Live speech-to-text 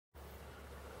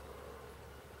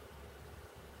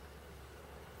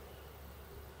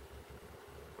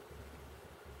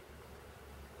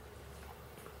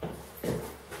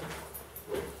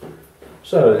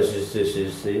So this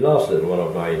is the last little one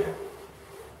I've made.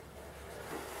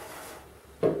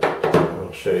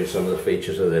 I'll show you some of the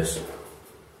features of this.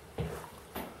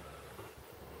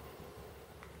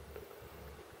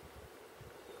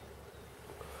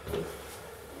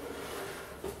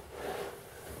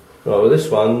 Right, well, this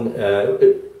one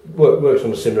it works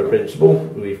on a similar principle.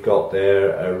 We've got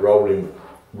there a rolling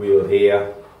wheel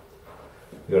here.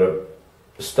 We've got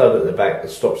a stud at the back that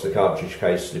stops the cartridge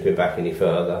case slipping back any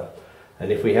further.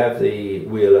 And if we have the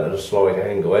wheel at a slight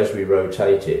angle, as we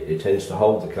rotate it, it tends to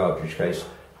hold the cartridge case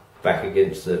back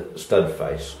against the stud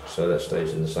face, so that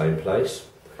stays in the same place.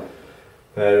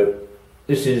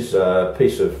 This is a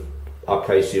piece of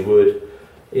acacia wood.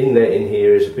 In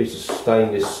here is a piece of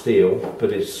stainless steel,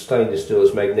 but it's stainless steel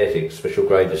that's magnetic, special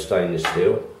grade of stainless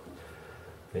steel.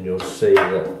 And you'll see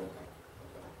that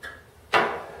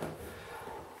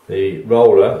the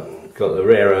roller got the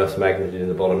rare earth magnet in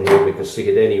the bottom here. We can stick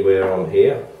it anywhere on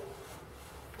here,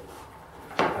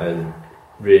 and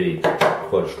really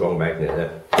quite a strong magnet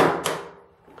there.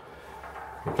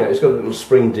 Okay, it's got a little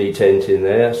spring detent in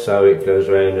there, so it goes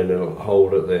around and it'll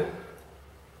hold at the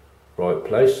right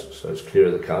place, so it's clear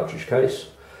of the cartridge case.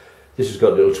 This has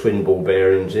got little twin ball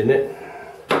bearings in it,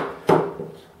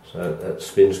 so that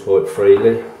spins quite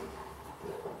freely.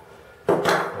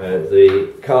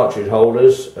 The cartridge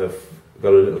holders have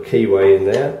got a little keyway in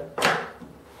there,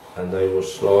 and they will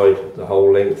slide the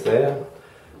whole length there.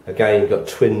 Again, got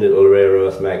twin little rare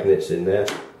earth magnets in there,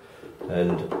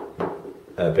 and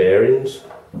bearings.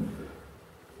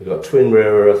 We've got twin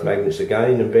rare earth magnets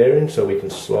again and bearings, so we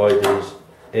can slide these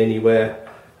anywhere.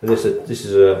 And this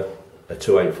is a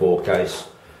 284 case,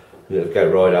 and it'll go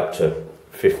right up to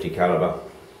 50 caliber,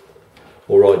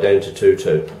 or right down to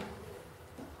 22.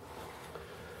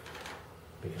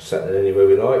 We can set that anywhere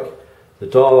we like. The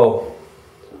dial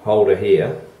holder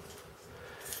here,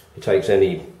 it takes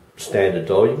any standard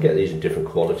dial. You can get these in different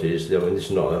qualities. I mean, this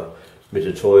is not a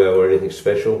Mitutoyo or anything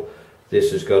special.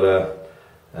 This has got a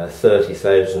 30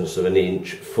 thousandths of an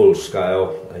inch full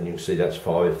scale, and you can see that's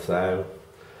 5 thou.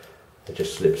 It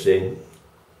just slips in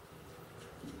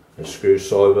and screws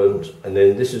silent. And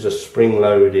then this is a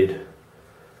spring-loaded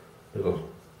little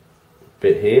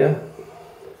bit here.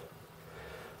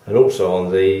 And also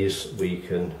on these we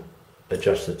can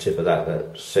adjust the tip of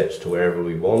that sets to wherever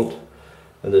we want,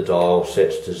 and the dial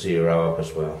sets to 0 up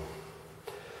as well.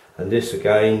 And this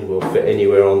again will fit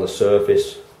anywhere on the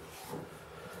surface.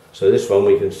 So this one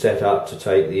we can set up to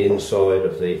take the inside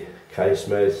of the case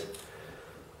mouth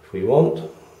if we want.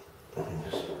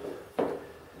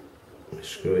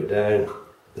 Just screw it down.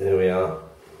 There we are.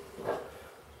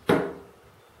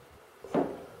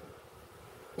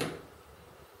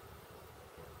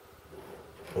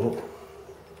 Oh.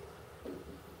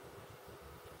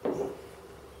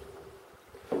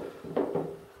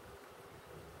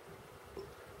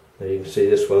 Now you can see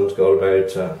this one's got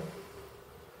about a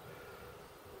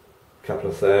couple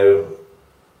of thou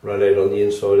run out on the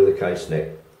inside of the case neck.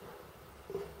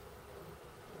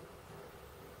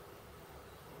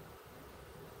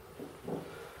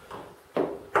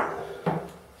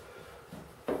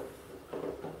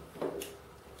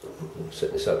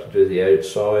 Set this up to do the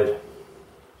outside.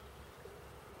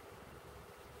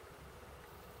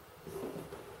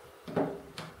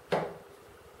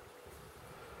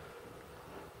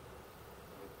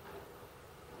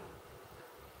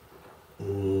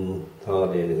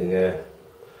 Hardly anything there.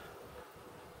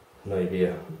 Maybe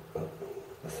a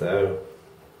thou.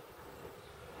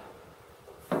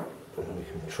 And we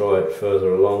can try it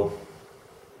further along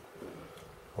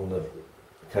on the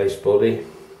case body.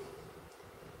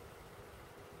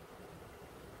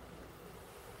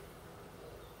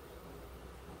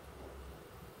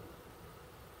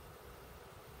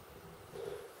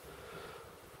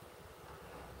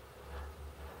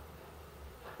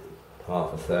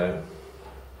 Half a thou.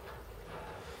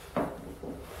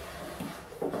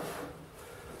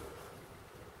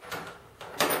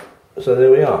 So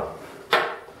there we are,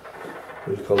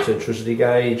 with a concentricity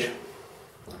gauge,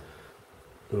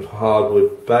 little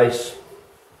hardwood base,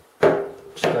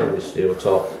 stainless steel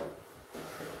top,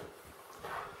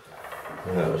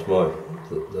 and that was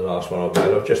the last one I've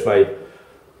made. I've just made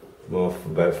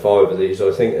about 5 of these,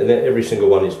 I think, and every single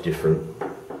one is different.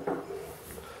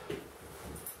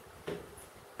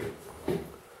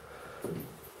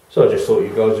 So I just thought you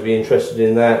guys would be interested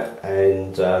in that,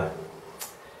 and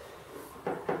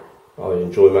I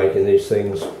enjoy making these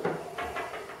things.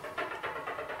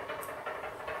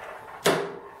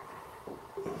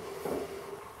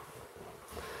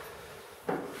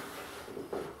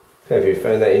 If you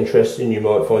found that interesting, you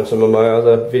might find some of my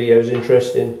other videos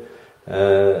interesting.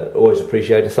 Always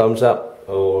appreciate a thumbs up,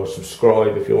 or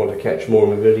subscribe if you want to catch more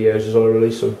of my videos as I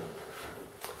release them.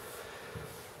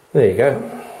 There you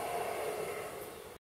go.